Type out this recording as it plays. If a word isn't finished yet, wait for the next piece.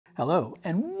Hello,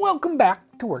 and welcome back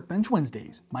to Workbench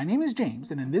Wednesdays. My name is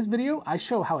James, and in this video, I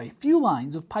show how a few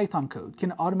lines of Python code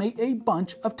can automate a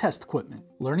bunch of test equipment.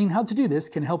 Learning how to do this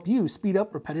can help you speed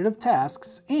up repetitive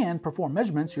tasks and perform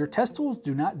measurements your test tools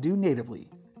do not do natively.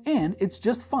 And it's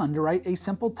just fun to write a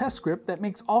simple test script that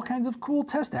makes all kinds of cool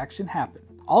test action happen.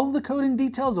 All of the code and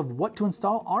details of what to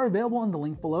install are available in the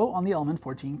link below on the Element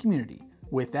 14 community.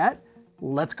 With that,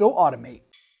 let's go automate.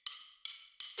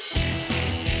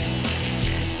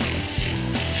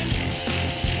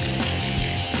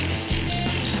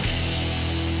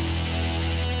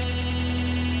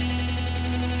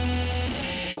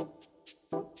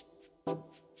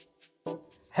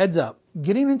 Heads up,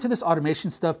 getting into this automation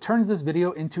stuff turns this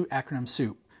video into acronym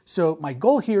soup. So my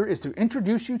goal here is to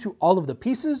introduce you to all of the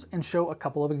pieces and show a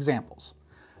couple of examples.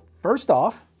 First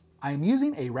off, I am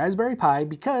using a Raspberry Pi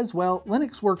because, well,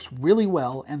 Linux works really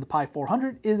well and the Pi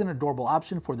 400 is an adorable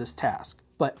option for this task.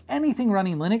 But anything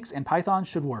running Linux and Python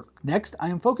should work. Next, I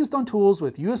am focused on tools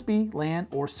with USB, LAN,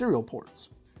 or serial ports.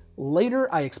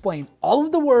 Later, I explain all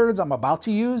of the words I'm about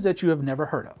to use that you have never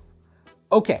heard of.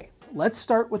 Okay. Let's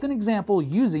start with an example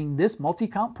using this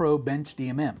Multi-Comp Pro Bench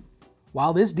DMM.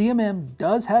 While this DMM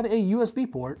does have a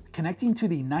USB port, connecting to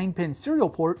the 9-pin serial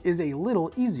port is a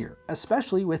little easier,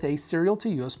 especially with a serial to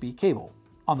USB cable.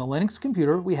 On the Linux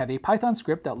computer, we have a Python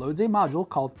script that loads a module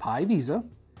called PyVISA.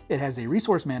 It has a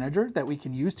resource manager that we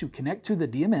can use to connect to the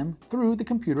DMM through the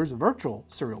computer's virtual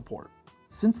serial port.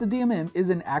 Since the DMM is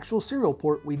an actual serial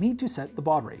port, we need to set the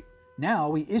baud rate. Now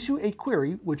we issue a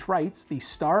query which writes the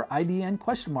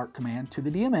 *IDN ? Command to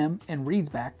the DMM and reads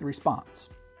back the response.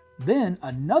 Then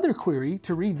another query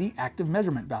to read the active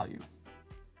measurement value.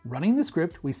 Running the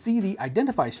script, we see the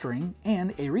identify string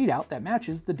and a readout that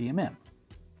matches the DMM.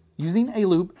 Using a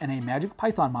loop and a magic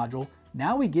Python module,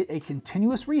 now we get a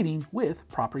continuous reading with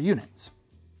proper units.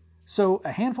 So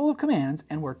a handful of commands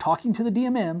and we're talking to the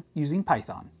DMM using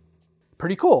Python.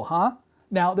 Pretty cool, huh?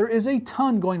 Now, there is a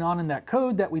ton going on in that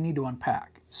code that we need to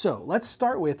unpack. So let's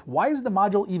start with, why is the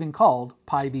module even called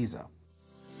PyVISA?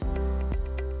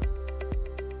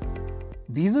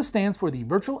 VISA stands for the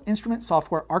Virtual Instrument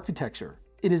Software Architecture.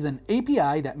 It is an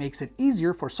API that makes it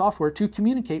easier for software to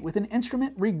communicate with an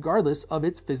instrument regardless of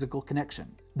its physical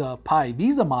connection. The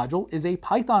PyVISA module is a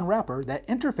Python wrapper that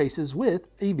interfaces with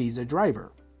a VISA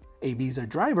driver. A VISA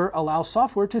driver allows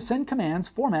software to send commands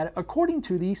formatted according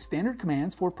to the Standard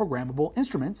Commands for Programmable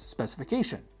Instruments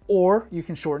specification, or you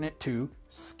can shorten it to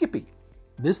SCPI.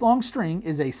 This long string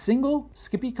is a single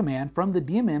SCPI command from the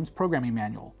DMM's programming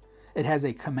manual. It has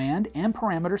a command and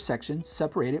parameter section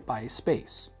separated by a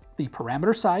space. The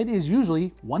parameter side is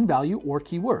usually one value or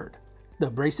keyword.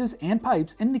 The braces and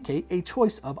pipes indicate a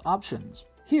choice of options.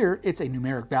 Here it's a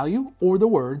numeric value or the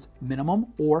words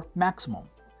minimum or maximum.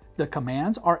 The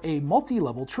commands are a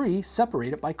multi-level tree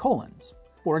separated by colons.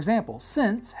 For example,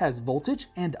 sense has voltage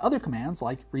and other commands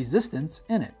like resistance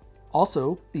in it.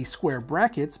 Also, the square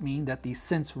brackets mean that the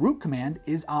sense root command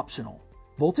is optional.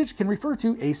 Voltage can refer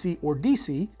to AC or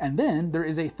DC, and then there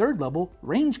is a third level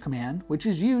range command which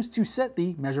is used to set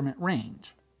the measurement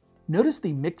range. Notice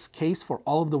the mixed case for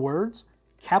all of the words.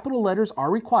 Capital letters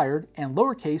are required and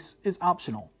lowercase is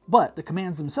optional, but the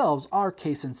commands themselves are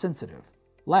case insensitive.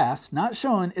 Last, not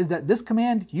shown, is that this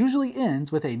command usually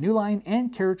ends with a new line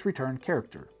and carriage return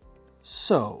character.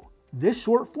 So, this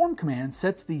short form command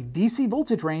sets the DC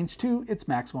voltage range to its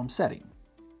maximum setting.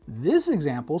 This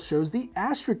example shows the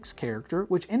asterisk character,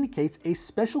 which indicates a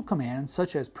special command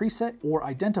such as preset or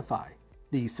identify.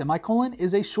 The semicolon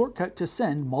is a shortcut to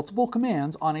send multiple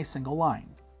commands on a single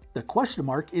line. The question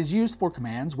mark is used for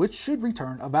commands which should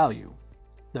return a value.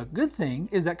 The good thing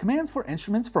is that commands for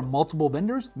instruments from multiple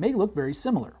vendors may look very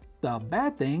similar. The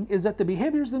bad thing is that the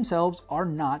behaviors themselves are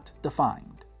not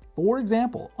defined. For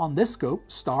example, on this scope,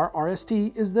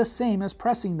 *RST is the same as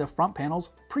pressing the front panel's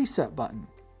preset button.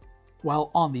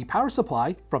 While on the power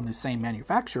supply from the same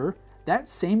manufacturer, that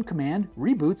same command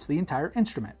reboots the entire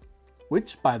instrument.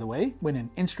 Which, by the way, when an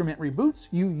instrument reboots,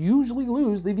 you usually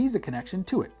lose the VISA connection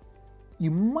to it. You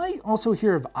might also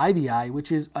hear of IVI,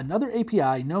 which is another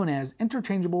API known as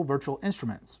Interchangeable Virtual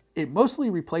Instruments. It mostly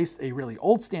replaced a really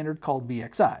old standard called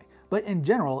VXI, but in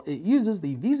general it uses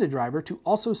the VISA driver to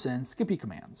also send SCPI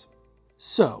commands.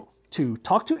 So, to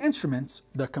talk to instruments,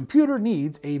 the computer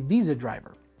needs a VISA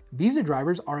driver. VISA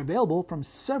drivers are available from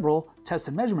several test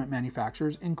and measurement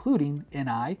manufacturers including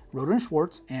NI, Rohde &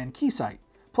 Schwarz, and Keysight,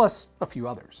 plus a few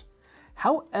others.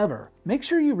 However, make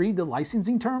sure you read the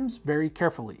licensing terms very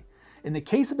carefully. In the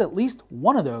case of at least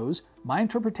one of those, my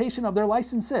interpretation of their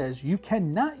license says you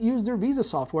cannot use their VISA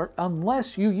software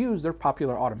unless you use their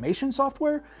popular automation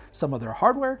software, some of their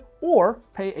hardware, or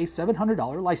pay a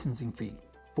 $700 licensing fee.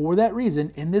 For that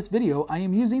reason, in this video, I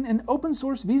am using an open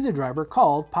source VISA driver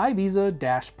called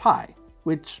PyVISA-Pi,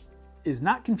 which is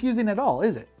not confusing at all,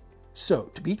 is it?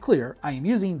 So to be clear, I am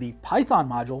using the Python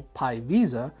module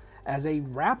PyVISA as a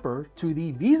wrapper to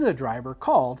the VISA driver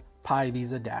called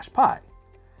PyVISA-Pi.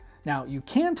 Now you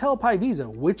can tell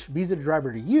PyVISA which VISA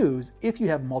driver to use if you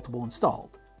have multiple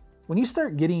installed. When you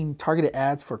start getting targeted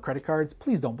ads for credit cards,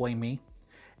 please don't blame me.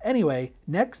 Anyway,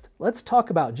 next, let's talk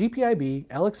about GPIB,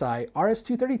 LXI,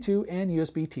 RS-232, and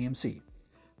USBTMC.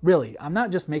 Really, I'm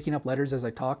not just making up letters as I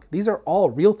talk. These are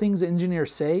all real things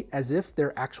engineers say as if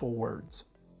they're actual words.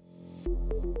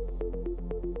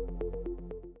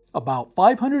 About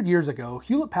 500 years ago,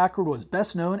 Hewlett-Packard was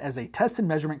best known as a test and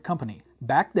measurement company.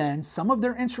 Back then, some of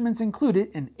their instruments included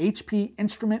an HP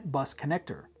instrument bus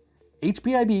connector.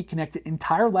 HPIB connected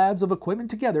entire labs of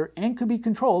equipment together and could be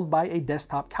controlled by a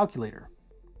desktop calculator.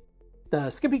 The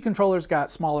SCPI controllers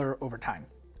got smaller over time.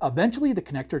 Eventually, the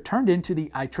connector turned into the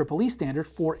IEEE standard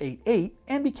 488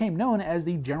 and became known as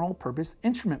the General Purpose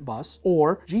Instrument Bus,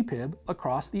 or GPIB,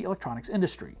 across the electronics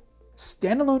industry.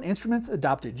 Standalone instruments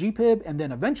adopted GPIB and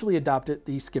then eventually adopted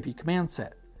the SCPI command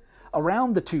set.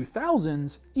 Around the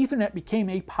 2000s, Ethernet became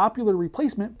a popular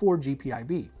replacement for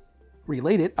GPIB.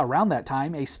 Related, around that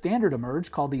time, a standard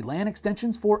emerged called the LAN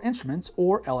Extensions for Instruments,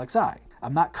 or LXI.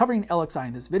 I'm not covering LXI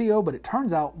in this video, but it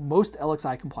turns out most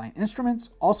LXI compliant instruments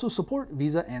also support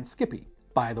VISA and SCPI.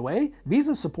 By the way,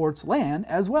 VISA supports LAN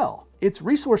as well. Its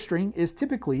resource string is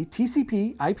typically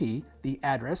TCP/IP, the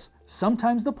address,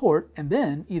 sometimes the port, and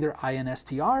then either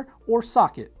INSTR or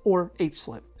socket, or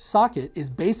HSLIP. Socket is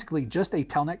basically just a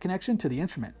telnet connection to the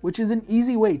instrument, which is an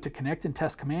easy way to connect and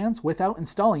test commands without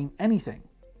installing anything.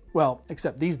 Well,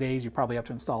 except these days you probably have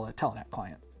to install a telnet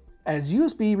client. As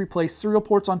USB replaced serial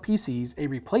ports on PCs, a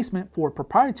replacement for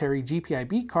proprietary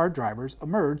GPIB card drivers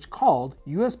emerged called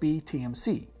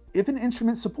USBTMC. If an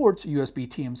instrument supports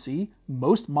USBTMC,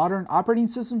 most modern operating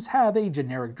systems have a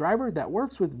generic driver that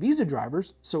works with VISA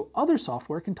drivers so other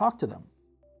software can talk to them.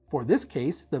 For this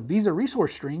case, the VISA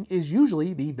resource string is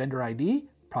usually the vendor ID,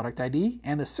 product ID,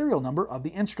 and the serial number of the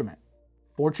instrument.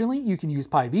 Fortunately, you can use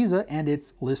PyVISA and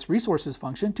its list resources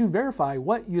function to verify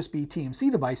what USBTMC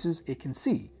devices it can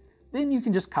see. Then you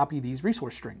can just copy these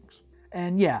resource strings.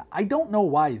 And yeah, I don't know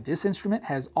why this instrument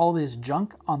has all this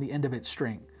junk on the end of its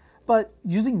string, but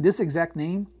using this exact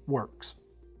name works.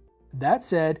 That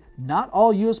said, not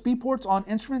all USB ports on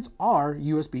instruments are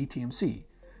USBTMC.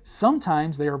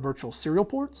 Sometimes they are virtual serial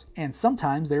ports, and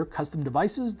sometimes they are custom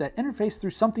devices that interface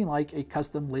through something like a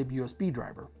custom libUSB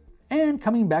driver. And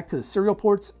coming back to the serial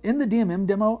ports, in the DMM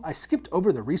demo, I skipped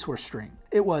over the resource string.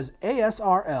 It was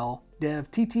ASRL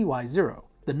dev TTY0.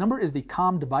 The number is the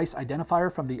COM device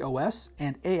identifier from the OS,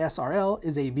 and ASRL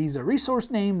is a VISA resource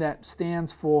name that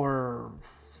stands for...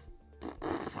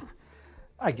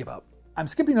 I give up. I'm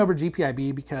skipping over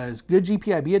GPIB because good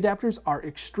GPIB adapters are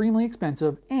extremely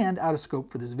expensive and out of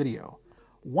scope for this video.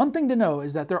 One thing to know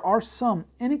is that there are some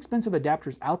inexpensive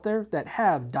adapters out there that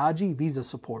have dodgy VISA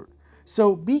support,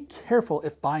 so be careful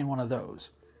if buying one of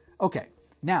those. Okay,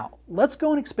 now let's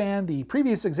go and expand the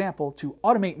previous example to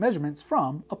automate measurements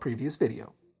from a previous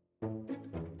video.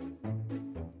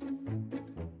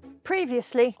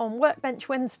 Previously on Workbench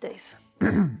Wednesdays.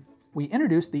 We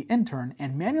introduced the intern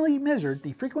and manually measured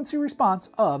the frequency response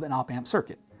of an op-amp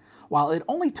circuit. While it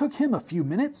only took him a few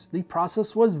minutes, the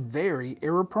process was very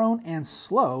error-prone and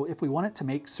slow if we wanted to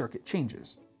make circuit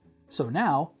changes. So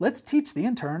now, let's teach the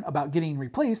intern about getting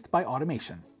replaced by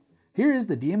automation. Here is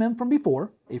the DMM from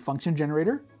before, a function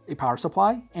generator, a power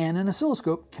supply, and an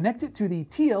oscilloscope connected to the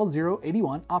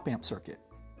TL081 op-amp circuit.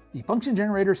 The function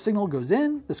generator signal goes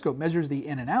in, the scope measures the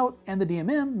in and out, and the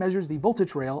DMM measures the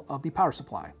voltage rail of the power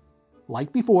supply.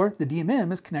 Like before, the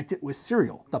DMM is connected with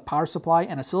serial. The power supply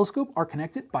and oscilloscope are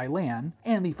connected by LAN,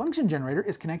 and the function generator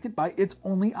is connected by its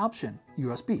only option,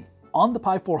 USB. On the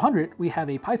Pi 400, we have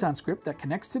a Python script that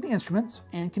connects to the instruments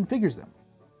and configures them.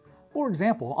 For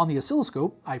example, on the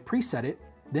oscilloscope, I preset it,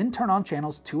 then turn on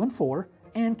channels 2 and 4,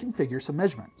 and configure some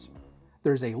measurements.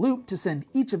 There's a loop to send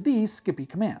each of these SCPI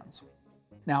commands.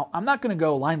 Now, I'm not going to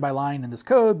go line by line in this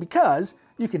code because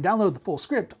you can download the full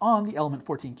script on the Element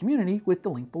 14 community with the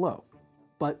link below.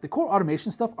 But the core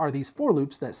automation stuff are these for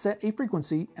loops that set a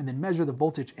frequency and then measure the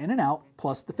voltage in and out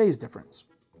plus the phase difference.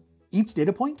 Each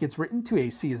data point gets written to a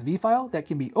CSV file that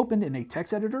can be opened in a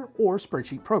text editor or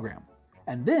spreadsheet program.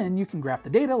 And then you can graph the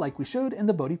data like we showed in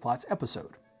the Bode plots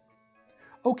episode.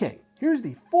 Okay, here's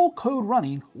the full code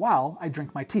running while I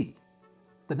drink my tea.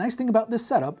 The nice thing about this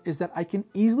setup is that I can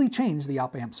easily change the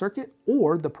op-amp circuit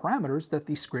or the parameters that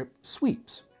the script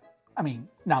sweeps. I mean,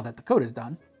 now that the code is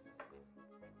done.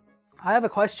 I have a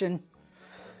question.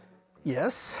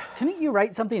 Yes? Couldn't you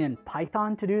write something in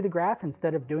Python to do the graph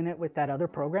instead of doing it with that other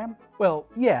program? Well,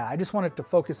 yeah, I just wanted to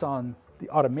focus on the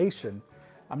automation.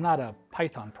 I'm not a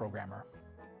Python programmer.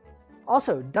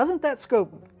 Also, doesn't that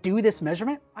scope do this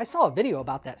measurement? I saw a video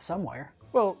about that somewhere.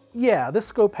 Well, yeah, this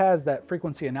scope has that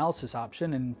frequency analysis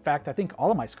option. In fact, I think all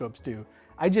of my scopes do.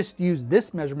 I just use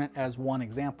this measurement as one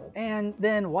example. And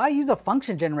then why use a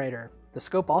function generator? The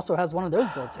scope also has one of those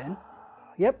built in.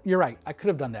 Yep, you're right. I could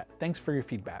have done that. Thanks for your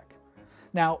feedback.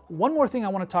 Now, one more thing I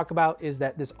want to talk about is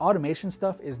that this automation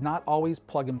stuff is not always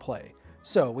plug and play.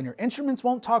 So when your instruments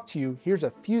won't talk to you, here's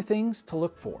a few things to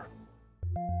look for.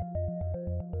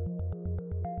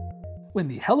 When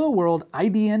the Hello World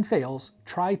IDN fails,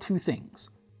 try two things.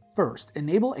 First,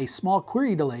 enable a small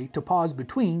query delay to pause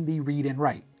between the read and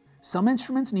write. Some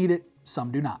instruments need it,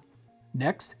 some do not.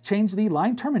 Next, change the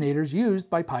line terminators used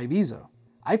by PyVISA.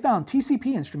 I found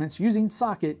TCP instruments using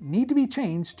socket need to be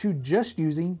changed to just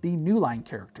using the new line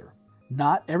character.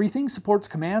 Not everything supports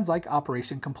commands like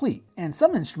Operation Complete, and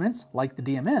some instruments, like the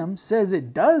DMM, says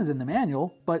it does in the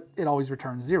manual, but it always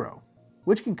returns 0,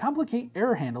 which can complicate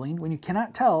error handling when you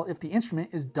cannot tell if the instrument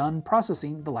is done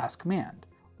processing the last command.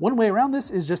 One way around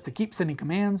this is just to keep sending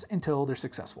commands until they're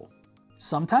successful.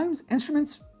 Sometimes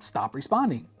instruments stop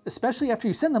responding, especially after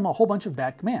you send them a whole bunch of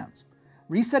bad commands.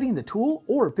 Resetting the tool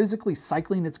or physically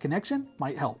cycling its connection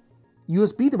might help.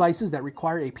 USB devices that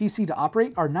require a PC to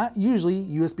operate are not usually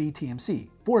USBTMC.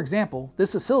 For example,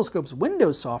 this oscilloscope's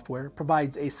Windows software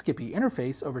provides a SCPI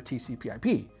interface over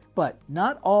TCP/IP, but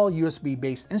not all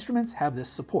USB-based instruments have this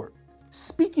support.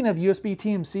 Speaking of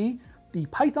USBTMC, the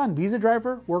Python VISA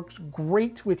driver works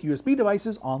great with USB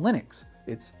devices on Linux.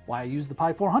 It's why I use the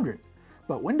Pi 400.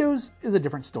 But Windows is a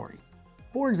different story.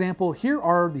 For example, here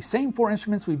are the same 4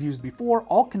 instruments we've used before,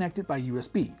 all connected by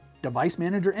USB. Device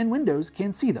Manager and Windows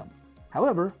can see them.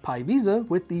 However, PyVISA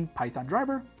with the Python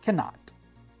driver cannot.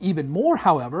 Even more,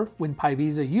 however, when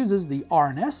PyVISA uses the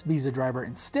RNS VISA driver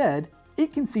instead,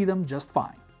 it can see them just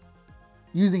fine.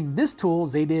 Using this tool,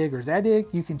 Zadig or Zadig,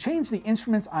 you can change the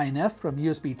instrument's INF from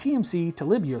USBTMC to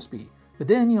libUSB. But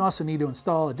then you also need to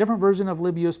install a different version of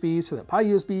libUSB so that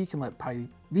PyUSB can let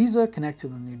PyVISA connect to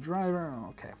the new driver.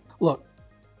 Okay. Look,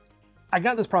 I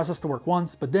got this process to work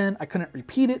once, but then I couldn't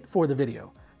repeat it for the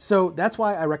video. So that's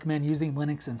why I recommend using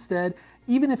Linux instead,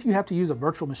 even if you have to use a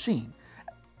virtual machine.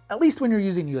 At least when you're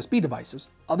using USB devices.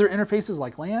 Other interfaces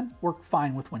like LAN work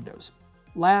fine with Windows.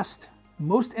 Last,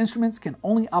 most instruments can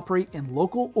only operate in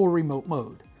local or remote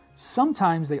mode.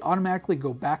 Sometimes they automatically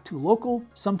go back to local,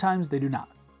 sometimes they do not.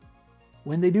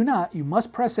 When they do not, you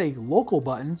must press a local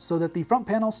button so that the front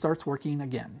panel starts working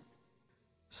again.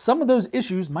 Some of those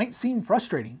issues might seem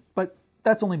frustrating, but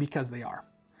that's only because they are.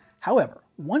 However,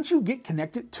 once you get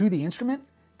connected to the instrument,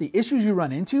 the issues you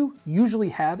run into usually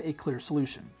have a clear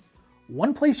solution.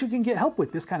 One place you can get help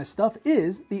with this kind of stuff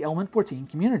is the Element 14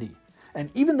 community. And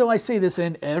even though I say this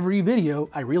in every video,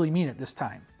 I really mean it this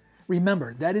time.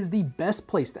 Remember, that is the best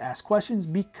place to ask questions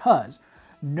because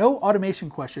no automation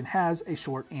question has a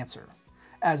short answer.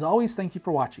 As always, thank you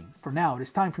for watching. For now, it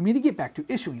is time for me to get back to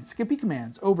issuing SCPI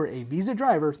commands over a VISA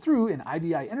driver through an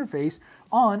IVI interface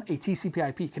on a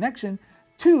TCP/IP connection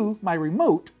to my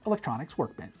remote electronics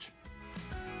workbench.